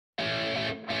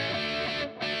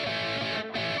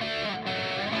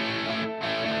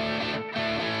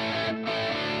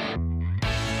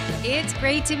It's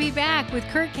great to be back with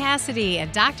Kirk Cassidy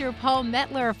and Dr. Paul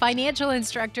Mettler, financial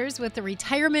instructors with the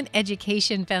Retirement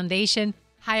Education Foundation.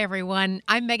 Hi, everyone.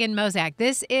 I'm Megan Mozak.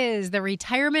 This is the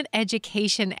Retirement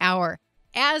Education Hour.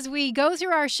 As we go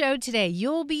through our show today,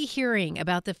 you'll be hearing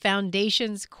about the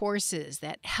Foundation's courses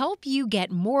that help you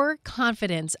get more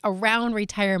confidence around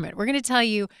retirement. We're going to tell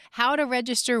you how to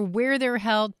register, where they're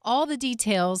held, all the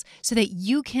details so that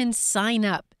you can sign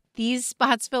up. These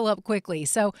spots fill up quickly.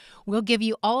 So we'll give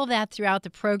you all of that throughout the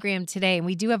program today. And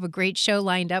we do have a great show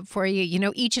lined up for you. You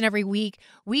know, each and every week,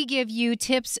 we give you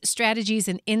tips, strategies,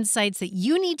 and insights that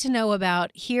you need to know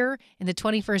about here in the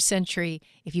 21st century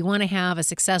if you want to have a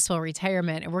successful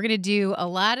retirement. And we're going to do a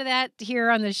lot of that here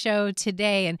on the show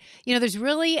today. And, you know, there's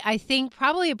really, I think,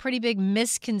 probably a pretty big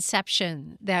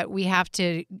misconception that we have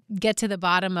to get to the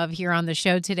bottom of here on the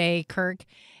show today, Kirk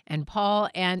and Paul,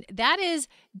 and that is,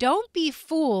 don't be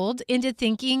fooled into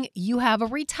thinking you have a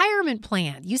retirement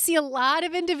plan. You see a lot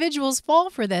of individuals fall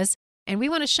for this, and we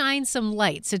want to shine some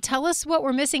light. So tell us what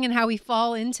we're missing and how we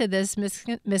fall into this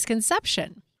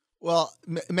misconception. Well,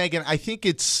 Megan, I think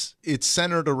it's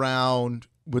centered around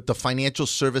what the financial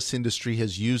service industry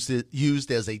has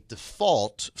used as a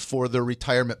default for their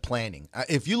retirement planning.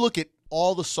 If you look at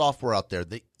all the software out there,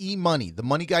 the eMoney, the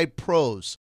Money Guide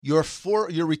Pros, your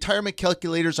retirement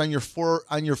calculators on your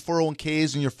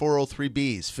 401ks and your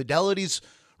 403bs, Fidelity's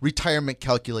retirement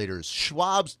calculators,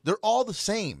 Schwab's, they're all the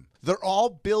same. They're all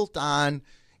built on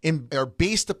and are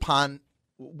based upon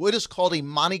what is called a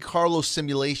Monte Carlo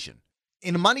simulation.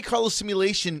 And a Monte Carlo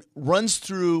simulation runs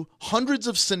through hundreds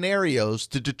of scenarios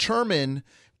to determine,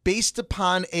 based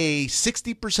upon a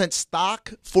 60%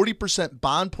 stock, 40%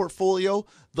 bond portfolio,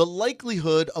 the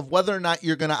likelihood of whether or not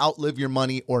you're going to outlive your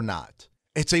money or not.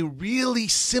 It's a really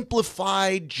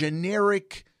simplified,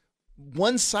 generic,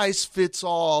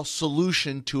 one-size-fits-all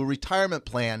solution to a retirement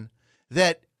plan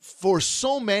that for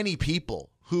so many people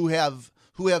who have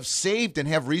saved and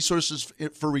have resources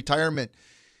for retirement,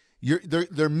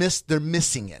 they're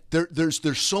missing it.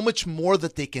 There's so much more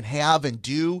that they can have and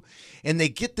do, and they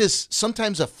get this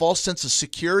sometimes a false sense of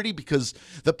security because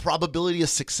the probability of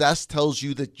success tells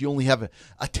you that you only have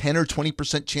a 10 or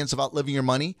 20% chance of outliving your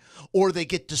money, or they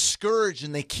get discouraged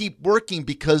and they keep working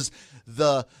because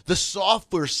the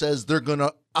software says they're going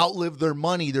to outlive their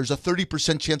money. There's a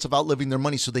 30% chance of outliving their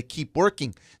money, so they keep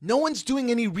working. No one's doing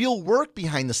any real work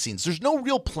behind the scenes. There's no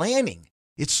real planning.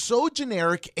 It's so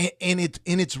generic, and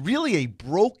it's really a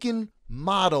broken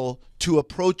model to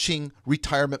approaching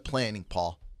retirement planning,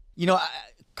 Paul. You know,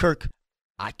 Kirk,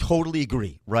 I totally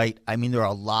agree, right? I mean, there are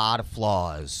a lot of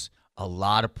flaws, a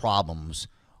lot of problems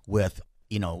with,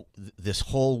 you know, this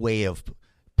whole way of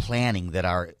planning that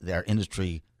our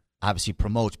industry obviously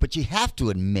promotes. But you have to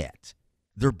admit,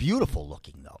 they're beautiful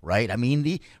looking, though, right? I mean,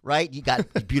 you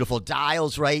got beautiful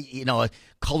dials, right? You know,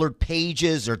 colored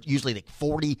pages are usually like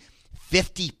 40,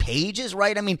 50 pages,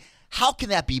 right? I mean, how can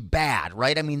that be bad,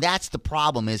 right? I mean, that's the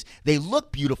problem is they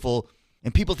look beautiful,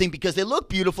 and people think because they look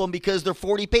beautiful and because they're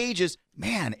 40 pages,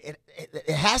 man, it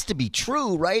has to be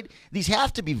true, right? These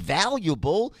have to be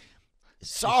valuable.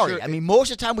 Sorry. Sure. I mean,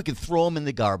 most of the time we can throw them in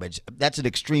the garbage. That's an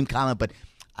extreme comment, but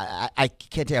I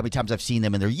can't tell you how many times I've seen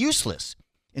them, and they're useless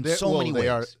in so many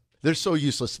ways. They're so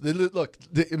useless.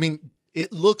 I mean,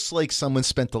 it looks like someone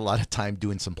spent a lot of time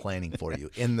doing some planning for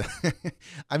you.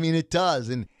 I mean, it does.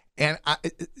 And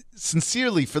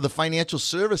sincerely, for the financial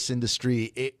service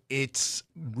industry, it's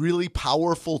really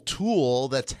powerful tool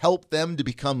that's helped them to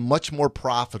become much more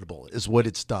profitable is what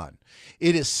it's done.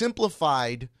 It has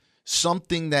simplified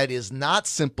something that is not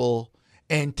simple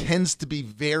and tends to be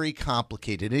very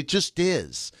complicated. It just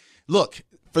is. Look,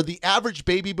 for the average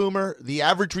baby boomer, the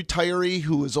average retiree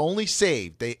who is only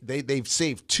saved, they've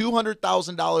saved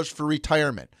 $200,000 for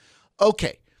retirement.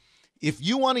 Okay, if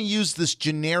you want to use this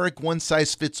generic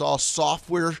one-size-fits-all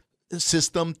software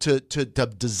system to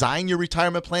design your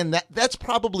retirement plan, that's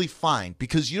probably fine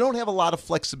because you don't have a lot of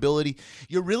flexibility.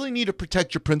 You really need to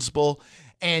protect your principal,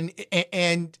 and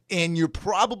you're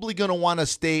probably going to want to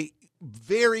stay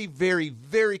very, very,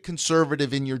 very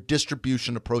conservative in your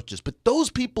distribution approaches. But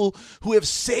those people who have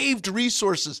saved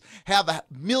resources, have $1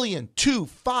 million, $2,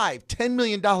 $5, $10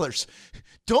 million,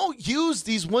 don't use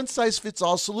these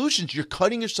one-size-fits-all solutions. You're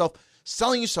cutting yourself,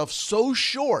 selling yourself so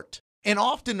short, and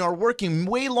often are working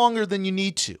way longer than you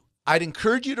need to. I'd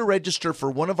encourage you to register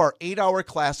for one of our 8-hour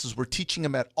classes. We're teaching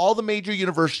them at all the major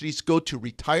universities. Go to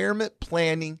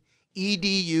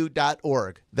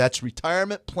retirementplanningedu.org. That's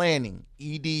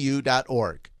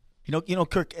retirementplanningedu.org. You know,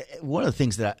 Kirk, one of the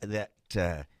things that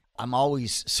I'm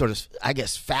always sort of, I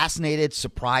guess, fascinated,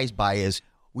 surprised by is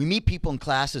we meet people in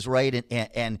classes, right?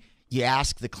 And you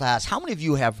ask the class, how many of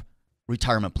you have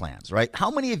retirement plans, right?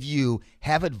 How many of you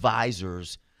have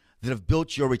advisors that have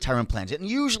built your retirement plans? And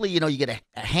usually, you get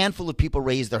a handful of people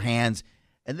raise their hands,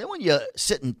 and then when you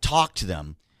sit and talk to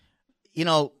them,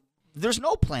 there's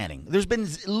no planning. There's been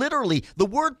literally the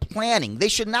word planning. They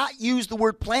should not use the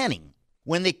word planning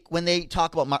when they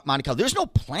talk about Monte Carlo. There's no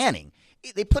planning.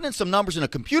 They put in some numbers in a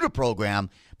computer program,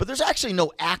 but there's actually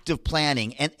no active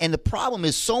planning. And the problem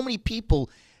is so many people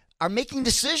are making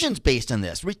decisions based on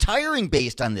this, retiring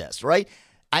based on this, right?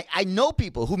 I know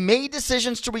people who made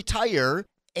decisions to retire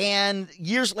and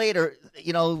years later,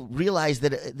 realize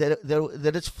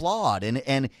that it's flawed.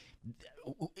 And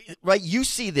right, you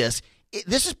see this.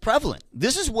 This is prevalent.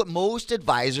 This is what most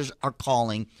advisors are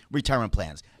calling retirement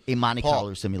plans, a Monte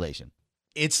Carlo simulation.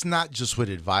 It's not just what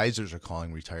advisors are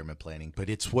calling retirement planning, but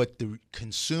it's what the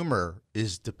consumer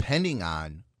is depending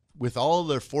on with all of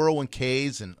their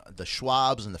 401ks and the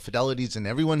Schwabs and the Fidelities and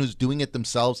everyone who's doing it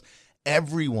themselves.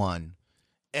 Everyone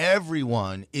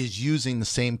is using the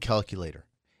same calculator.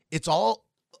 It's all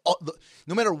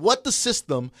no matter what the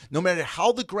system, no matter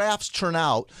how the graphs turn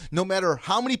out, no matter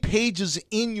how many pages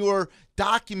in your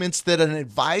documents that an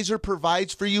advisor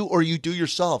provides for you or you do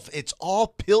yourself, it's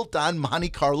all built on Monte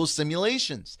Carlo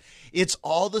simulations. It's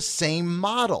all the same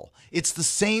model. It's the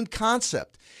same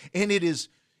concept. And it is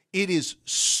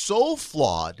so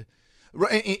flawed.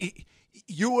 It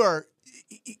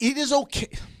is okay.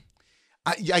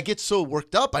 I get so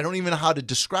worked up. I don't even know how to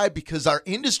describe, because our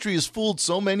industry has fooled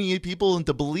so many people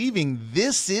into believing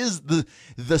this is the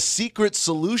secret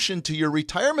solution to your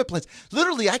retirement plans.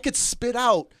 Literally, I could spit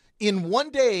out in one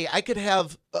day, I could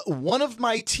have one of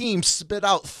my team spit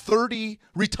out 30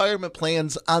 retirement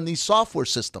plans on these software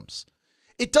systems.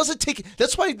 It doesn't take.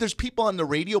 That's why there's people on the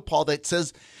radio, Paul, that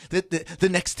says that the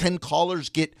next 10 callers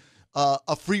get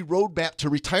a free roadmap to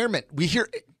retirement. We hear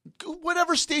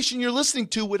whatever station you're listening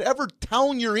to, whatever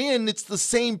town you're in, it's the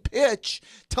same pitch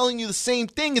telling you the same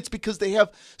thing. It's because they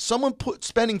have someone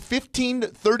spending 15 to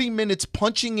 30 minutes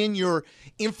punching in your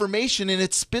information, and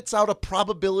it spits out a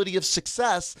probability of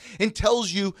success and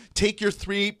tells you take your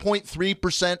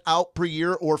 3.3% out per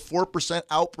year or 4%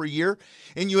 out per year,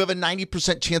 and you have a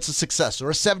 90% chance of success or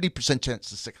a 70%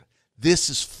 chance of success. This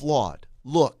is flawed.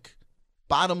 Look,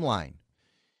 bottom line,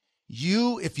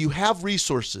 if you have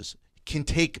resources, can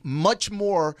take much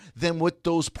more than what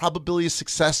those probability of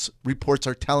success reports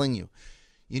are telling you.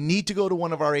 You need to go to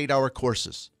one of our 8-hour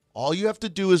courses. All you have to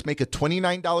do is make a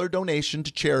 $29 donation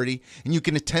to charity, and you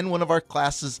can attend one of our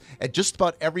classes at just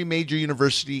about every major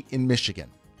university in Michigan.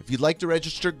 If you'd like to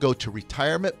register, go to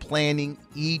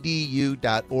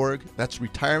retirementplanningedu.org. That's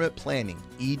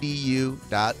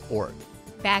retirementplanningedu.org.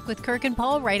 Back with Kirk and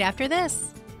Paul right after this.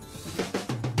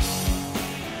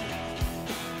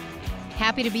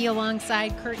 Happy to be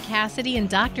alongside Kirk Cassidy and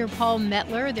Dr. Paul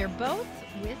Mettler. They're both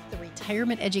with the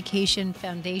Retirement Education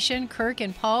Foundation. Kirk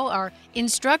and Paul are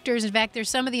instructors. In fact, they're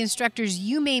some of the instructors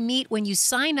you may meet when you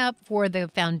sign up for the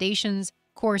foundation's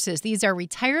courses. These are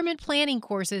retirement planning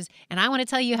courses, and I want to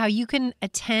tell you how you can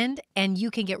attend and you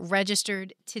can get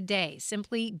registered today.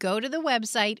 Simply go to the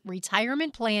website,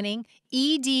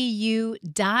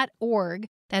 retirementplanningedu.org.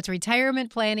 That's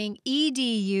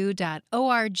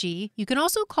retirementplanningedu.org. You can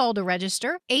also call to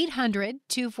register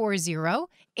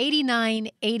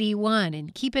 800-240-8981.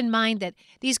 And keep in mind that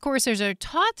these courses are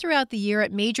taught throughout the year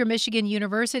at major Michigan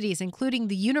universities, including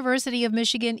the University of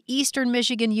Michigan, Eastern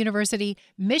Michigan University,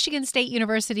 Michigan State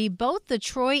University, both the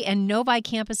Troy and Novi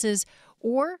campuses,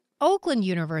 or Oakland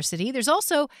University. There's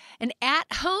also an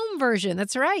at-home version.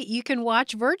 That's right. You can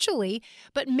watch virtually,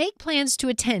 but make plans to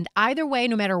attend. Either way,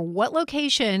 no matter what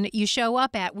location you show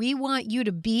up at, we want you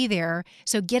to be there.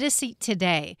 So get a seat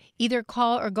today. Either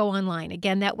call or go online.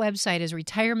 Again, that website is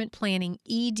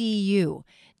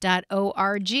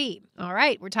retirementplanningedu.org. All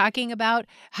right, we're talking about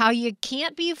how you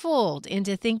can't be fooled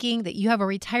into thinking that you have a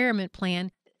retirement plan.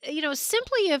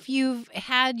 Simply if you've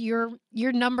had your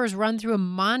numbers run through a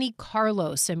Monte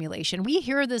Carlo simulation. We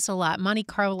hear this a lot, Monte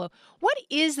Carlo. What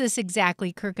is this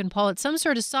exactly, Kirk and Paul? It's some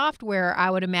sort of software,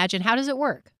 I would imagine. How does it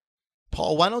work?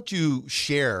 Paul, why don't you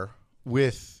share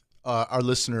with our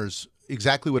listeners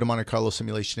exactly what a Monte Carlo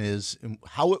simulation is and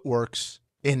how it works?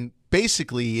 And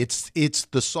basically, it's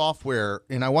the software,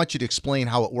 and I want you to explain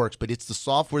how it works, but it's the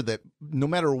software that no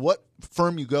matter what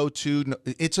firm you go to,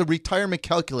 it's a retirement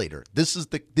calculator. This is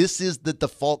the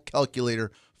default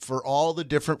calculator for all the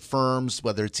different firms,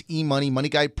 whether it's eMoney, Money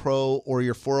Guide Pro, or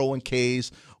your 401ks,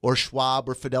 or Schwab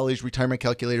or Fidelity's retirement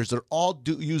calculators. They're all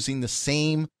using the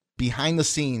same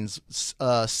behind-the-scenes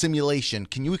simulation.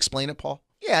 Can you explain it, Paul?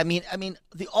 Yeah, I mean,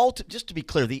 just to be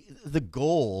clear, the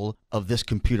goal of this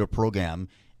computer program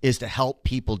is to help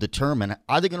people determine,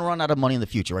 are they going to run out of money in the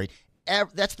future, right?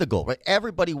 That's the goal, right?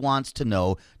 Everybody wants to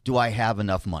know, do I have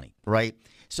enough money, right?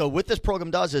 So what this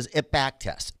program does is it back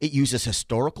tests. It uses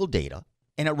historical data,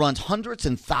 and it runs hundreds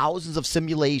and thousands of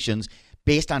simulations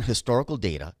based on historical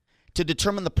data to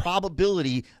determine the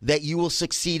probability that you will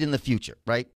succeed in the future,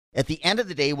 right? At the end of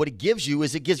the day, what it gives you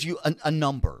is a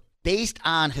number based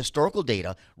on historical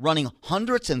data, running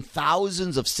hundreds and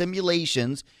thousands of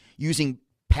simulations using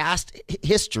past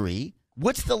history.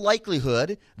 What's the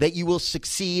likelihood that you will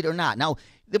succeed or not? Now,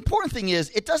 the important thing is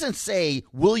it doesn't say,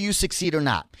 will you succeed or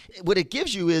not? What it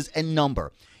gives you is a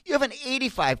number. You have an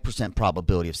 85%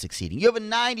 probability of succeeding. You have a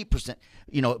 90%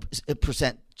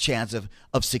 percent chance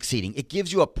of succeeding. It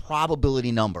gives you a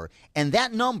probability number. And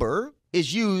that number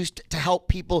is used to help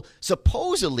people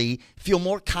supposedly feel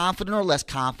more confident or less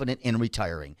confident in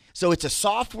retiring. So it's a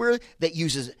software that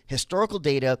uses historical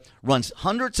data, runs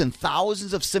hundreds and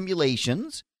thousands of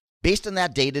simulations based on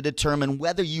that data to determine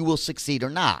whether you will succeed or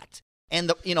not. And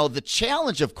the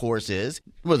challenge, of course, is,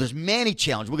 well, there's many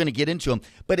challenges. We're going to get into them.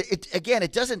 But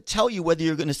it doesn't tell you whether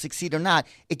you're going to succeed or not.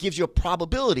 It gives you a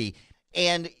probability.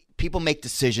 And people make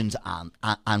decisions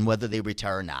on whether they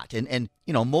retire or not. And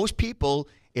most people,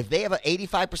 if they have an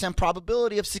 85%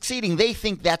 probability of succeeding, they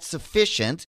think that's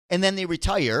sufficient. And then they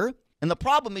retire. And the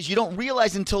problem is you don't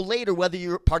realize until later whether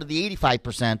you're part of the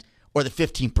 85% or the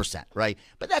 15%, right?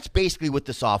 But that's basically what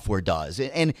the software does.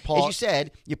 And Paul, as you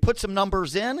said, you put some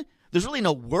numbers in. There's really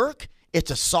no work.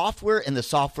 It's a software, and the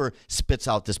software spits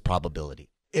out this probability.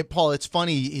 Paul, it's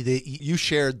funny that you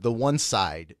shared the one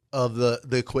side of the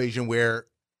equation where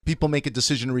people make a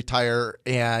decision to retire,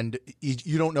 and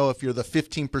you don't know if you're the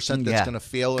 15% that's going to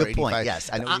fail or 85%. Good point. Yes,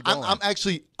 I know where you're going.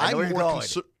 I'm more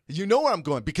concerned. You know where I'm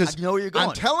going because I know where you're going.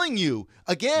 I'm telling you,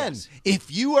 again,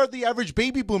 if you are the average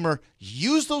baby boomer,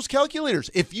 use those calculators.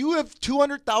 If you have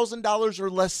 $200,000 or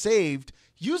less saved,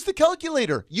 use the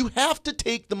calculator. You have to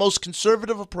take the most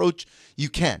conservative approach you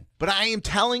can. But I am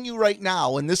telling you right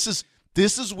now, and this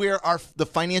is where the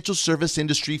financial service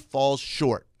industry falls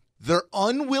short. Their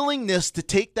unwillingness to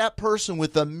take that person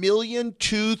with $1 million,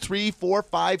 $2, $3, $4,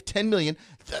 $5, $10 million.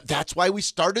 That's why we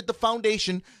started the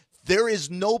foundation. There is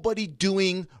nobody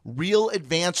doing real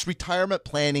advanced retirement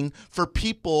planning for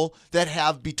people that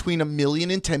have between $1 million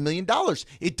and $10 million.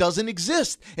 It doesn't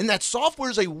exist. And that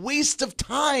software is a waste of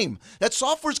time. That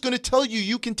software is going to tell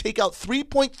you can take out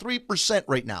 3.3%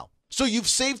 right now. So you've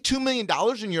saved $2 million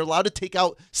and you're allowed to take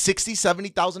out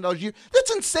 $60,000, $70,000 a year.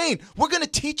 That's insane. We're going to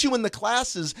teach you in the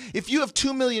classes, if you have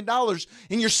 $2 million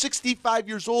and you're 65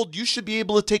 years old, you should be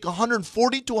able to take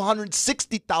 $140,000 to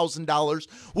 $160,000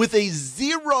 with a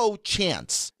zero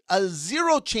chance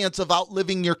of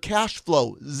outliving your cash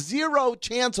flow. Zero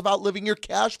chance of outliving your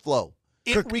cash flow.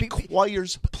 It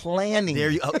requires planning.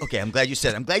 Okay, I'm glad you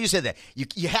said that.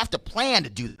 You have to plan to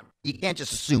do that. You can't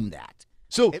just assume that.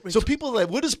 So people are like,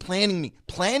 what does planning mean?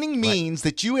 Planning means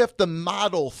that you have to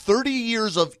model 30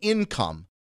 years of income.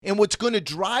 And what's going to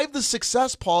drive the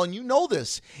success, Paul, and you know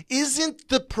this, isn't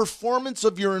the performance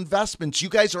of your investments. You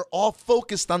guys are all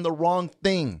focused on the wrong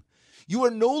thing. You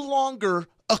are no longer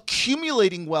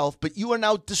accumulating wealth, but you are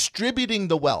now distributing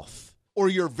the wealth, or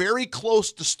you're very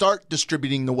close to start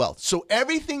distributing the wealth. So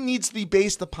everything needs to be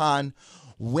based upon,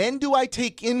 when do I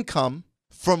take income,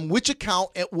 from which account,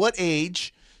 at what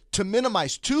age, to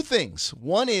minimize two things.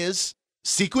 One is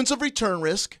sequence of return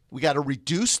risk. We got to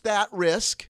reduce that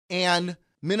risk and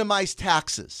minimize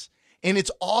taxes. And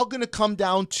it's all going to come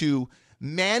down to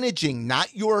managing,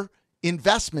 not your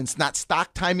investments, not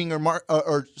stock timing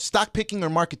or stock picking or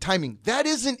market timing. That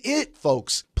isn't it,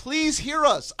 folks. Please hear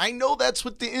us. I know that's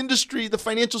what the industry, the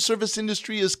financial service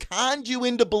industry, has conned you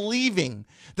into believing,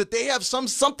 that they have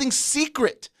something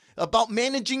secret about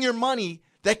managing your money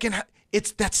that can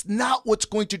that's not what's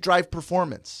going to drive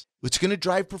performance. What's going to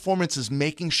drive performance is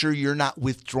making sure you're not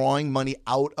withdrawing money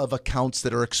out of accounts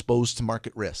that are exposed to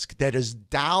market risk. That is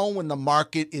down when the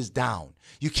market is down.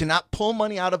 You cannot pull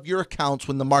money out of your accounts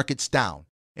when the market's down.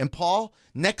 And Paul,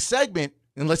 next segment,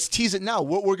 and let's tease it now,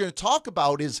 what we're going to talk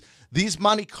about is these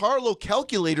Monte Carlo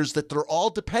calculators that they're all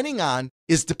depending on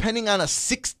a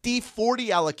 60-40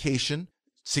 allocation,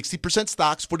 60%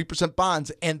 stocks, 40%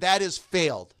 bonds, and that has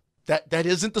failed. That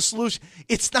isn't the solution.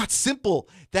 It's not simple.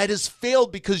 That has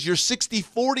failed because your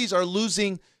 60-40s are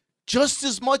losing just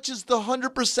as much as the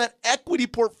 100% equity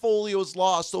portfolio has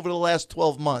lost over the last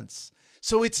 12 months.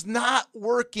 So it's not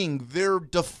working. Their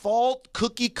default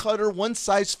cookie cutter,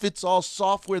 one-size-fits-all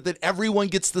software that everyone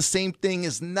gets the same thing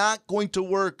is not going to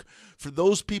work for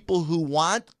those people who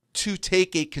want to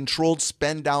take a controlled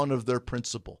spend down of their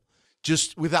principal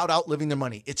just without outliving their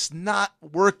money. It's not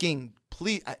working.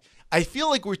 Please. I feel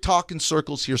like we're talking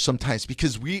circles here sometimes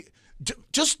because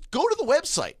just go to the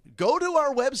website. Go to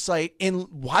our website and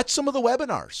watch some of the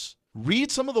webinars.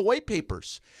 Read some of the white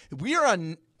papers. We are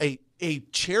on a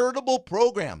charitable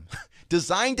program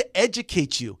designed to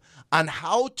educate you on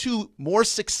how to more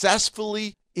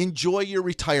successfully enjoy your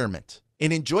retirement.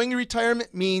 And enjoying your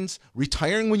retirement means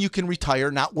retiring when you can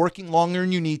retire, not working longer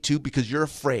than you need to because you're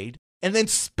afraid, and then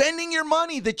spending your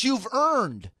money that you've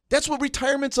earned. That's what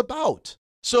retirement's about.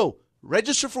 So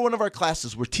register for one of our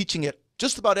classes. We're teaching at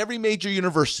just about every major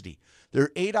university. They're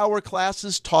 8-hour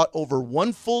classes taught over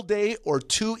one full day or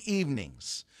 2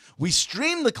 evenings. We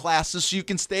stream the classes so you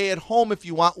can stay at home if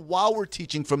you want while we're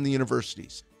teaching from the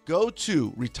universities. Go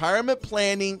to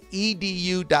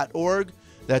retirementplanningedu.org.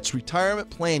 That's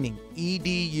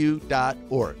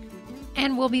retirementplanningedu.org.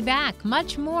 And we'll be back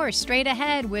much more straight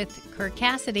ahead with Kirk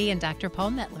Cassidy and Dr.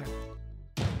 Paul Mettler.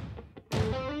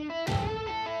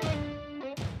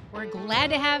 We're glad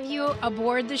to have you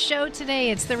aboard the show today.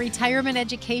 It's the Retirement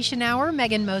Education Hour.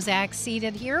 Megan Mozak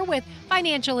seated here with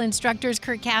financial instructors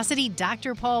Kirk Cassidy,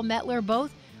 Dr. Paul Mettler,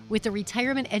 both with the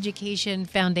Retirement Education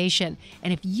Foundation.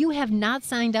 And if you have not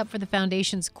signed up for the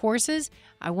Foundation's courses,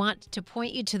 I want to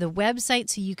point you to the website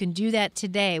so you can do that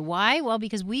today. Why? Well,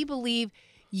 because we believe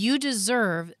you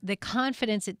deserve the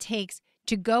confidence it takes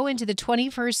to go into the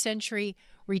 21st century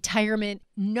retirement,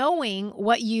 knowing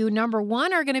what you, number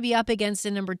one, are going to be up against,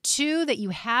 and number two, that you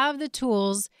have the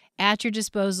tools at your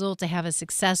disposal to have a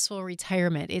successful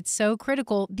retirement. It's so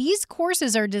critical. These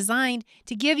courses are designed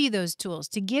to give you those tools,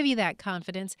 to give you that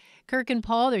confidence. Kirk and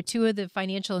Paul, they're two of the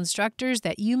financial instructors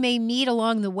that you may meet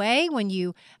along the way when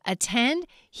you attend.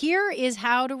 Here is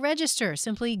how to register.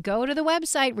 Simply go to the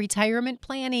website,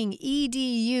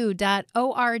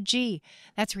 retirementplanningedu.org.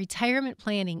 That's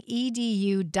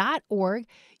retirementplanningedu.org.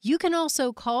 You can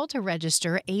also call to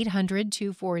register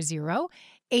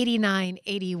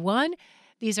 800-240-8981.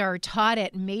 These are taught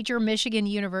at major Michigan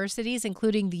universities,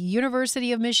 including the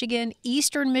University of Michigan,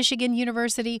 Eastern Michigan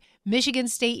University, Michigan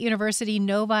State University,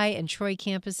 Novi, and Troy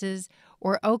campuses,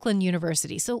 or Oakland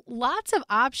University. So lots of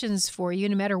options for you,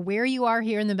 no matter where you are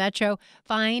here in the metro.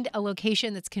 Find a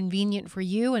location that's convenient for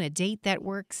you and a date that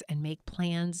works, and make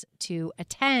plans to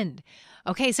attend.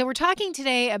 Okay, so we're talking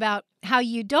today about how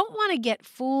you don't want to get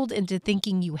fooled into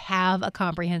thinking you have a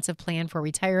comprehensive plan for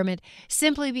retirement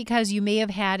simply because you may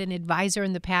have had an advisor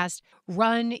in the past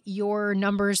run your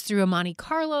numbers through a Monte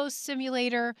Carlo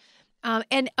simulator,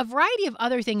 and a variety of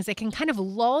other things that can kind of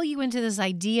lull you into this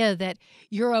idea that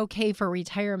you're okay for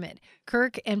retirement.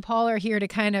 Kirk and Paul are here to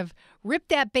kind of rip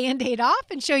that Band-Aid off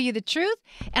and show you the truth.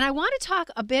 And I want to talk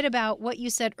a bit about what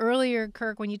you said earlier,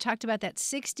 Kirk, when you talked about that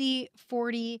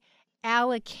 60-40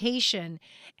 allocation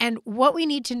and what we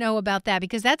need to know about that,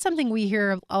 because that's something we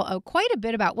hear quite a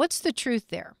bit about. What's the truth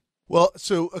there? Well,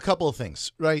 so a couple of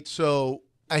things, right? So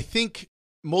I think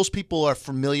most people are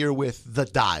familiar with the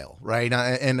dial, right?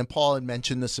 And Paul had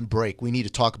mentioned this in break. We need to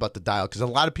talk about the dial because a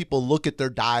lot of people look at their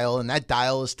dial and that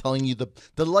dial is telling you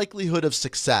the likelihood of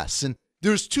success. And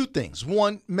there's two things.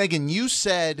 One, Megan, you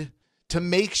said to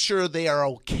make sure they are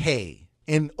okay.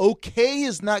 And okay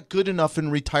is not good enough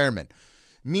in retirement,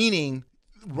 meaning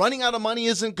running out of money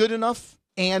isn't good enough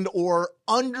and or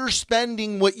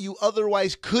underspending what you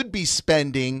otherwise could be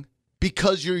spending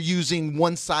because you're using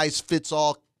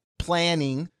one-size-fits-all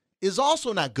planning is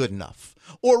also not good enough.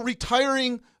 Or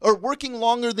retiring or working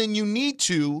longer than you need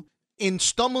to in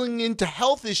stumbling into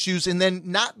health issues and then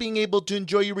not being able to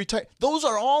enjoy your retirement. Those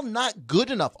are all not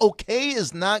good enough. Okay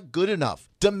is not good enough.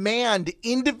 Demand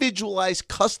individualized,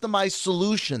 customized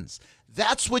solutions.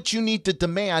 That's what you need to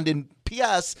demand. And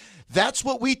P.S., that's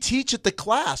what we teach at the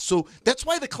class. So that's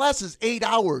why the class is 8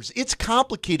 hours. It's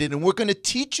complicated, and we're going to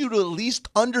teach you to at least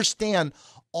understand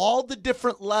all the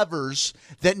different levers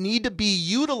that need to be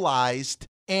utilized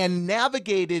and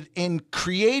navigated and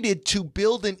created to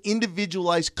build an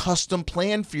individualized custom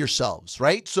plan for yourselves,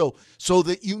 right? So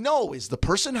that you know, is the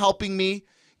person helping me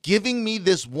giving me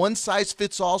this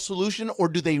one-size-fits-all solution, or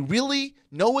do they really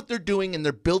know what they're doing and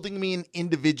they're building me an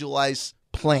individualized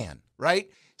plan, right?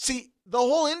 See, the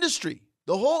whole industry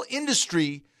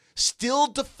still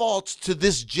defaults to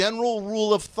this general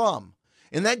rule of thumb.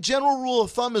 And that general rule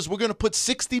of thumb is we're going to put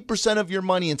 60% of your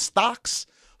money in stocks,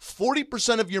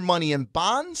 40% of your money in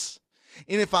bonds.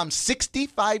 And if I'm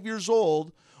 65 years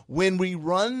old, when we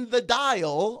run the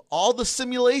dial, all the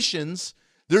simulations,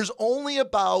 there's only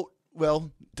about,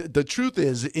 well, the truth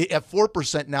is at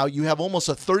 4% now, you have almost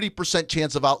a 30%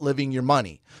 chance of outliving your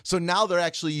money. So now they're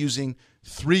actually using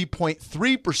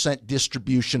 3.3%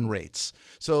 distribution rates.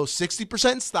 So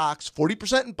 60% in stocks,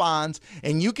 40% in bonds,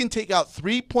 and you can take out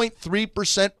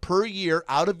 3.3% per year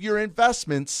out of your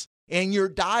investments and your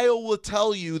dial will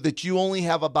tell you that you only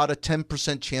have about a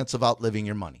 10% chance of outliving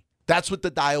your money. That's what the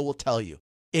dial will tell you.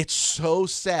 It's so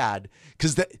sad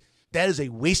because that is a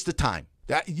waste of time.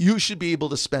 That you should be able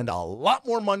to spend a lot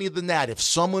more money than that if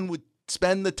someone would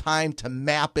spend the time to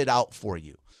map it out for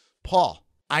you. Paul,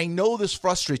 I know this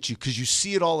frustrates you because you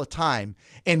see it all the time,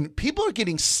 and people are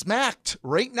getting smacked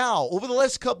right now over the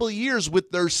last couple of years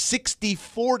with their 60-40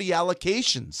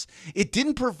 allocations. It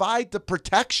didn't provide the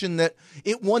protection that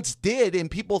it once did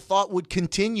and people thought would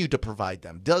continue to provide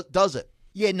them. Does it?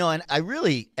 Yeah, no, and I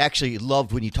really actually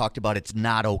loved when you talked about it's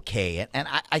not okay. And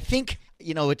I think,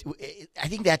 I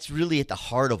think that's really at the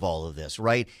heart of all of this,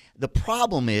 right? The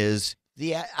problem is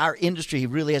our industry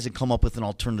really hasn't come up with an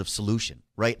alternative solution,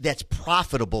 right? That's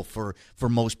profitable for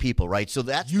most people, right? So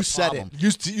that's you the said problem.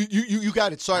 it. You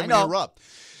got it. Sorry, I'm going to interrupt.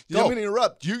 I'm going to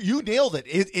interrupt. You nailed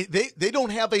it. They don't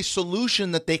have a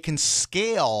solution that they can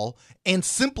scale and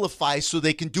simplify so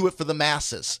they can do it for the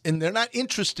masses. And they're not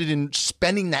interested in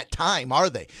spending that time, are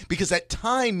they? Because that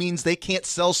time means they can't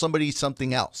sell somebody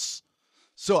something else.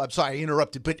 So I'm sorry I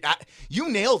interrupted, but you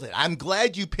nailed it. I'm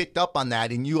glad you picked up on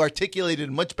that and you articulated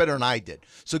it much better than I did.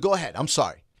 So go ahead. I'm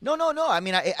sorry. No. I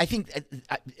mean, I think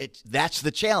that's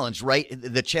the challenge, right?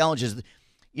 The challenge is,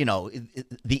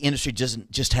 the industry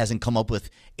just hasn't come up with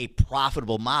a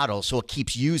profitable model, so it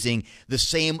keeps using the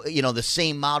same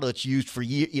model it's used for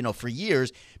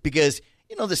years because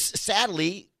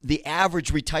sadly the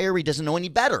average retiree doesn't know any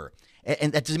better.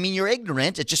 And that doesn't mean you're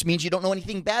ignorant. It just means you don't know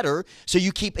anything better. So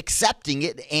you keep accepting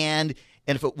it, and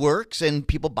if it works and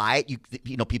people buy it,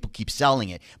 people keep selling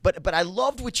it. But I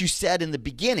loved what you said in the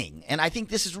beginning, and I think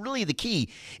this is really the key.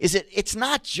 Is that it's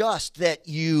not just that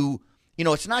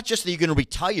it's not just that you're going to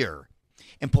retire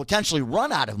and potentially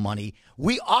run out of money.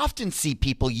 We often see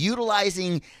people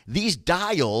utilizing these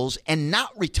dials and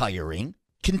not retiring,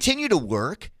 continue to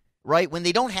work, right, when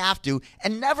they don't have to,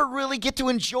 and never really get to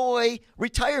enjoy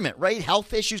retirement, right?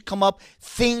 Health issues come up,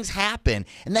 things happen,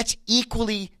 and that's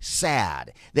equally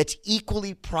sad. That's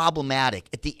equally problematic.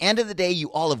 At the end of the day,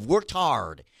 you all have worked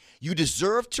hard. You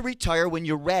deserve to retire when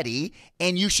you're ready,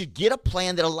 and you should get a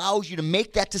plan that allows you to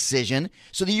make that decision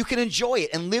so that you can enjoy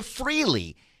it and live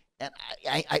freely.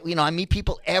 And I meet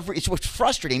people it's what's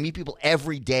frustrating. I meet people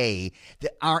every day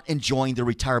that aren't enjoying their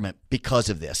retirement because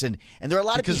of this. And there are a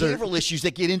lot of behavioral issues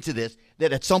that get into this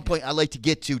that at some point I'd like to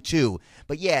get to too.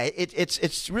 But yeah,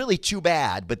 it's really too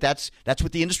bad, but that's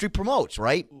what the industry promotes,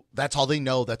 right? That's all they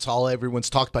know. That's all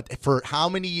everyone's talked about. For how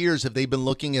many years have they been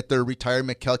looking at their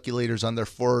retirement calculators on their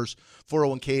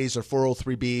 401ks or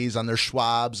 403bs, on their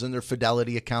Schwabs and their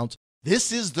Fidelity accounts?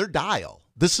 This is their dial.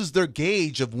 This is their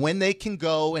gauge of when they can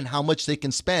go and how much they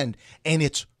can spend. And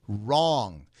it's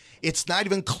wrong. It's not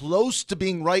even close to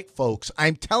being right, folks.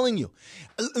 I'm telling you.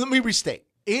 Let me restate.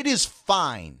 It is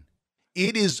fine.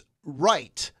 It is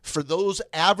right for those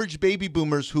average baby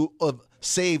boomers who have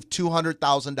saved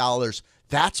 $200,000.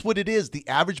 That's what it is. The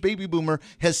average baby boomer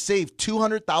has saved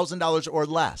 $200,000 or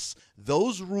less.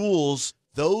 Those rules,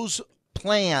 those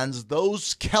plans,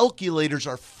 those calculators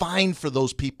are fine for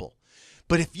those people.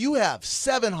 But if you have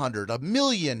 700, a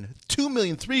million, 2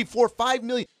 million, 3, 4, 5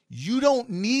 million, you don't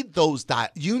need those.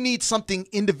 You need something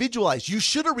individualized. You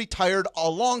should have retired a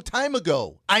long time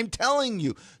ago. I'm telling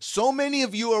you, so many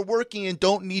of you are working and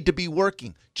don't need to be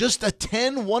working. Just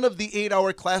attend one of the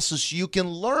 8-hour classes so you can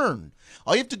learn.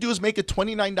 All you have to do is make a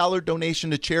 $29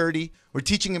 donation to charity. We're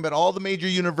teaching them at all the major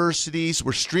universities.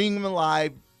 We're streaming them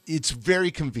live. It's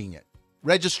very convenient.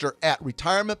 Register at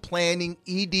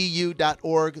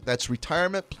retirementplanningedu.org. That's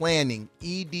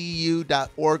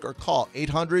retirementplanningedu.org or call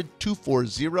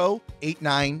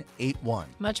 800-240-8981.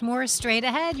 Much more straight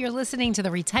ahead. You're listening to the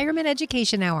Retirement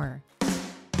Education Hour.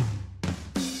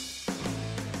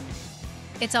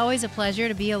 It's always a pleasure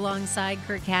to be alongside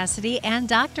Kirk Cassidy and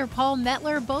Dr. Paul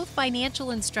Mettler, both financial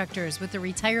instructors with the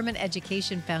Retirement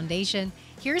Education Foundation.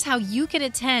 Here's how you can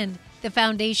attend the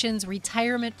Foundation's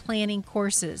retirement planning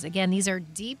courses. Again, these are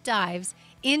deep dives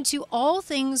into all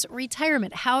things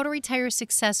retirement, how to retire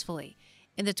successfully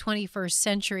in the 21st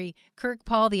century. Kirk,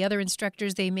 Paul, the other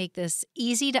instructors, they make this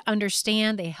easy to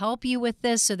understand. They help you with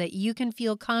this so that you can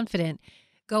feel confident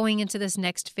going into this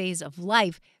next phase of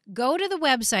life. Go to the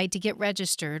website to get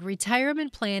registered,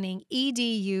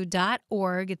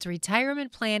 retirementplanningedu.org. It's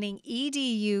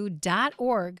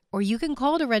retirementplanningedu.org, or you can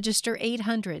call to register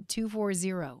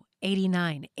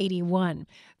 800-240-8981.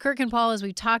 Kirk and Paul, as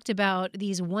we talked about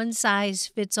these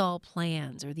one-size-fits-all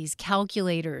plans or these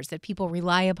calculators that people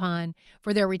rely upon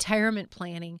for their retirement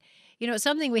planning,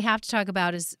 something we have to talk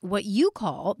about is what you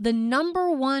call the number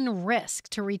one risk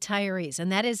to retirees,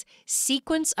 and that is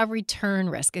sequence of return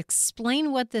risk.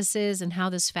 Explain what this is and how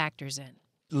this factors in.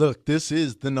 Look, this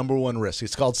is the number one risk.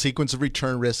 It's called sequence of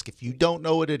return risk. If you don't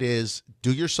know what it is,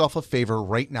 do yourself a favor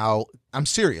right now. I'm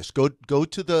serious. Go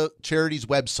to the charity's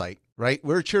website, right?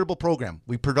 We're a charitable program.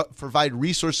 We provide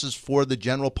resources for the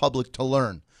general public to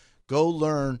learn. Go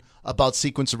learn about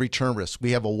sequence of return risk.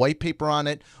 We have a white paper on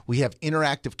it. We have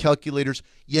interactive calculators.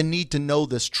 You need to know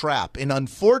this trap. And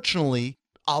unfortunately,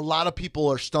 a lot of people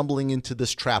are stumbling into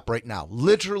this trap right now.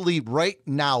 Literally right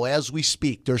now as we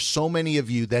speak, there's so many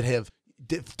of you that have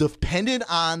depended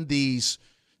on these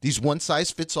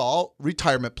one-size-fits-all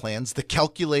retirement plans, the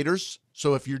calculators.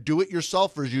 So if you're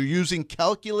do-it-yourselfers, you're using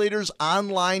calculators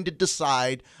online to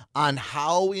decide on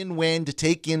how and when to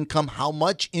take income, how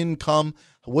much income,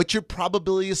 what your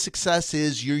probability of success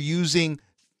is. You're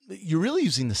really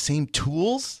using the same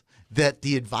tools that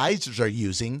the advisors are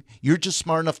using. You're just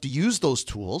smart enough to use those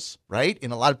tools, right?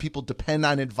 And a lot of people depend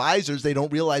on advisors. They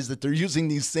don't realize that they're using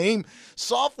these same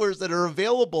softwares that are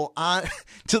available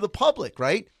to the public,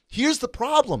 right? Here's the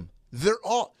problem. They're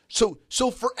all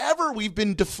so forever we've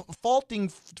been defaulting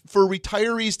for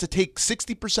retirees to take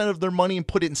 60% of their money and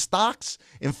put it in stocks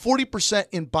and 40%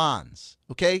 in bonds,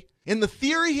 okay? And the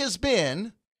theory is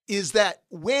that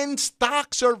when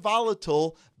stocks are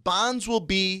volatile, bonds will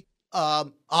be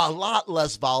a lot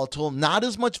less volatile, not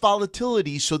as much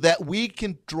volatility, so that we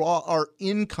can draw our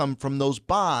income from those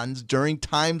bonds during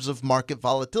times of market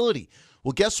volatility.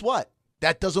 Well, guess what?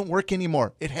 That doesn't work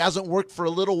anymore. It hasn't worked for a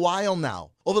little while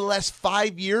now. Over the last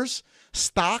 5 years,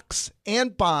 stocks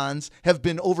and bonds have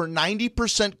been over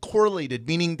 90% correlated,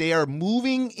 meaning they are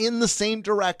moving in the same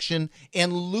direction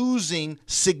and losing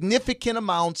significant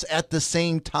amounts at the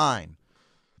same time.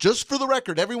 Just for the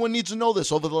record, everyone needs to know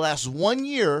this. Over the last 1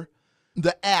 year,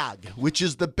 the AG, which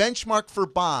is the benchmark for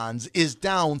bonds, is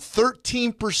down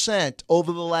 13%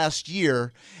 over the last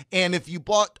year. And if you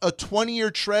bought a 20-year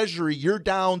treasury, you're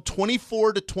down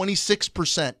 24 to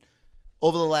 26%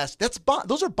 over the last.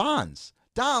 Those are bonds.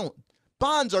 Down.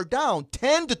 Bonds are down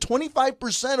 10 to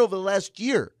 25% over the last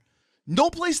year. No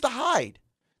place to hide.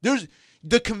 There's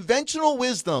the conventional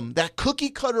wisdom, that cookie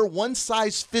cutter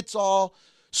one-size-fits-all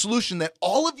solution that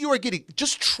all of you are getting.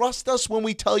 Just trust us when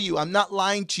we tell you. I'm not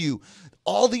lying to you.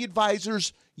 All the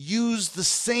advisors use the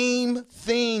same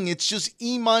thing. It's just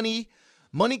eMoney,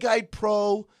 Money Guide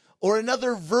Pro, or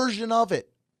another version of it.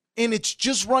 And it's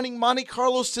just running Monte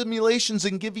Carlo simulations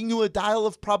and giving you a dial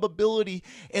of probability.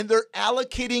 And they're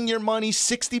allocating your money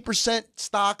 60%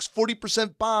 stocks,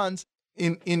 40% bonds.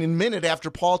 In a minute,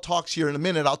 after Paul talks here in a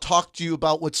minute, I'll talk to you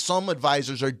about what some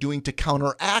advisors are doing to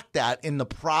counteract that and the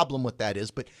problem with that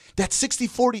is. But that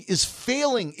 60-40 is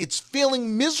failing. It's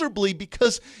failing miserably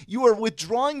because you are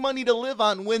withdrawing money to live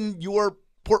on when your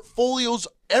portfolios,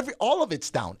 all of it's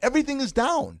down. Everything is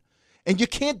down. And you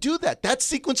can't do that. That's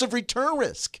sequence of return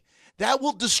risk. That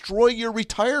will destroy your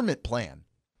retirement plan.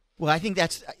 Well, I think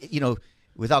that's,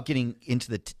 without getting into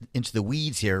the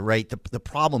weeds here, right? The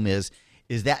problem is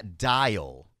that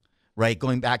dial, right?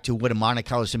 Going back to what a Monte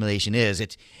Carlo simulation is,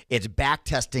 it's back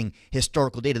testing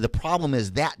historical data. The problem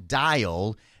is that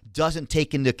dial doesn't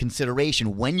take into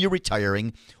consideration when you're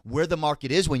retiring, where the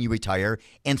market is when you retire,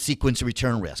 and sequence of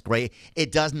return risk, right?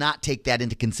 It does not take that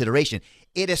into consideration.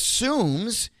 It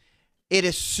assumes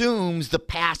the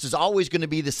past is always going to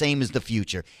be the same as the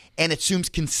future, and it assumes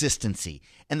consistency.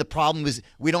 And the problem is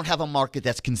we don't have a market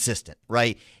that's consistent,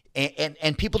 right?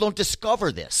 And people don't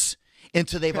discover this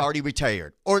until they've already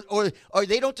retired, or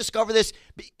they don't discover this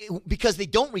because they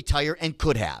don't retire and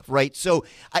could have, right? So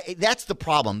that's the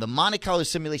problem. The Monte Carlo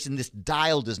simulation, this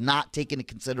dial does not take into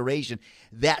consideration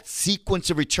that sequence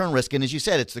of return risk, and as you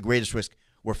said, it's the greatest risk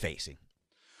we're facing.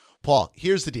 Paul,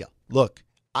 here's the deal. Look,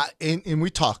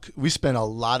 we spend a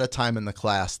lot of time in the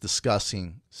class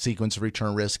discussing sequence of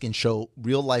return risk and show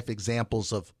real-life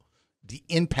examples of the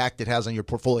impact it has on your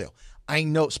portfolio. I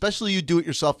know, especially you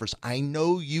do-it-yourselfers, I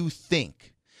know you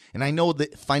think, and I know the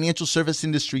financial service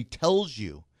industry tells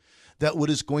you that what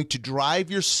is going to drive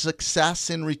your success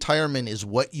in retirement is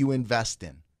what you invest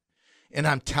in. And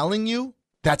I'm telling you,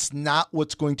 that's not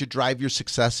what's going to drive your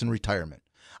success in retirement.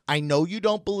 I know you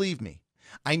don't believe me.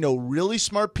 I know really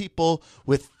smart people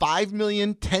with $5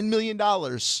 million, $10 million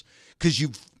because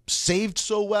you've saved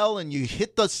so well and you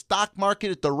hit the stock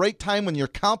market at the right time when your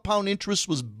compound interest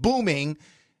was booming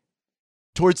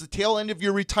towards the tail end of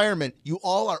your retirement. You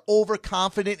all are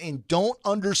overconfident and don't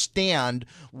understand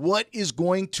what is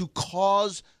going to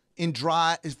cause and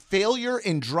drive failure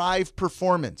and drive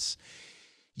performance.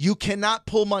 You cannot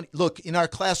pull money. Look, in our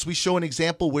class, we show an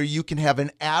example where you can have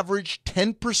an average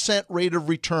 10% rate of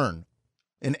return,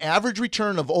 an average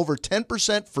return of over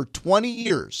 10% for 20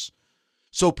 years.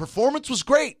 So performance was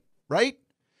great, right?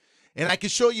 And I can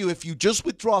show you if you just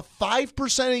withdraw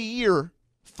 5% a year,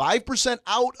 5%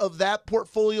 out of that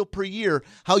portfolio per year,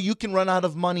 how you can run out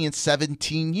of money in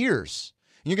 17 years.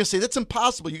 And you're going to say, that's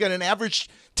impossible. You got an average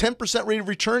 10% rate of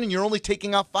return and you're only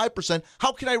taking out 5%.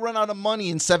 How can I run out of money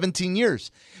in 17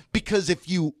 years? Because if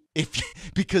you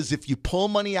pull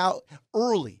money out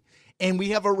early and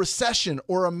we have a recession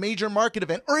or a major market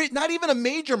event, or not even a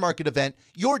major market event,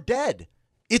 you're dead.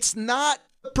 It's not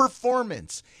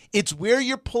performance. It's where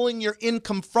you're pulling your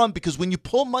income from, because when you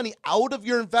pull money out of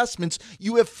your investments,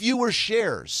 you have fewer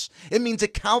shares. It means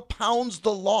it compounds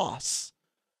the loss.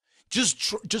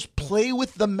 Just play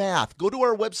with the math. Go to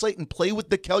our website and play with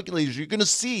the calculators. You're going to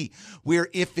see where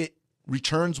if it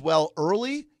returns well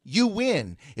early, you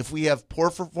win. If we have poor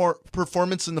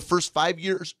performance in the first 5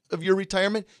 years of your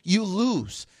retirement, you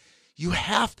lose.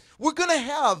 We're going to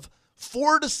have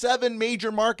 4 to 7 major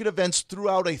market events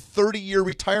throughout a 30-year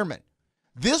retirement.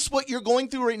 What you're going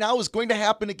through right now is going to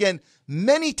happen again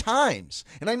many times.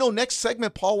 And I know next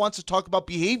segment, Paul wants to talk about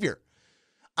behavior.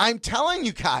 I'm telling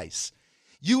you guys,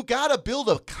 you got to build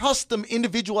a custom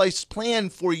individualized plan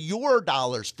for your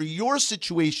dollars, for your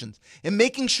situations, and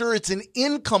making sure it's an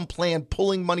income plan,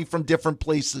 pulling money from different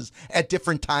places at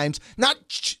different times, not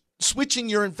switching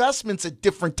your investments at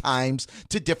different times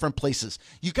to different places.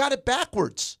 You got it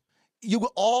backwards. You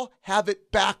all have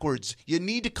it backwards. You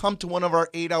need to come to one of our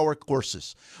 8-hour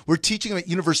courses. We're teaching them at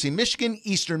University of Michigan,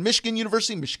 Eastern Michigan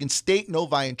University, Michigan State,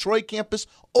 Novi and Troy campus,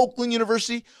 Oakland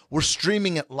University. We're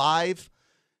streaming it live.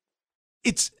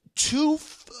 It's 2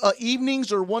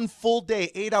 evenings or 1 full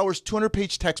day, 8 hours,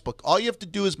 200-page textbook. All you have to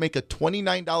do is make a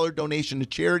 $29 donation to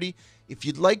charity. If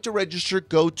you'd like to register,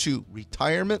 go to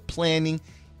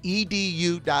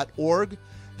retirementplanningedu.org.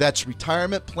 That's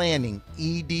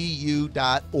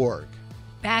retirementplanningedu.org.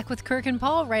 Back with Kirk and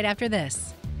Paul right after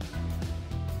this.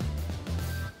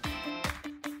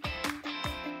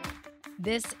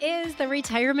 This is the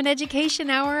Retirement Education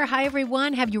Hour. Hi,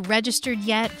 everyone. Have you registered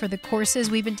yet for the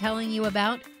courses we've been telling you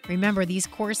about? Remember, these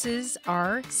courses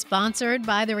are sponsored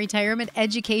by the Retirement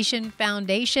Education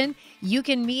Foundation. You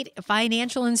can meet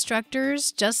financial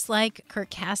instructors just like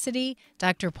Kirk Cassidy,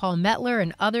 Dr. Paul Mettler,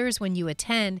 and others when you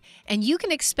attend, and you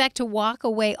can expect to walk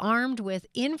away armed with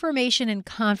information and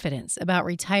confidence about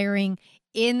retiring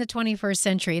in the 21st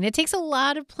century. And it takes a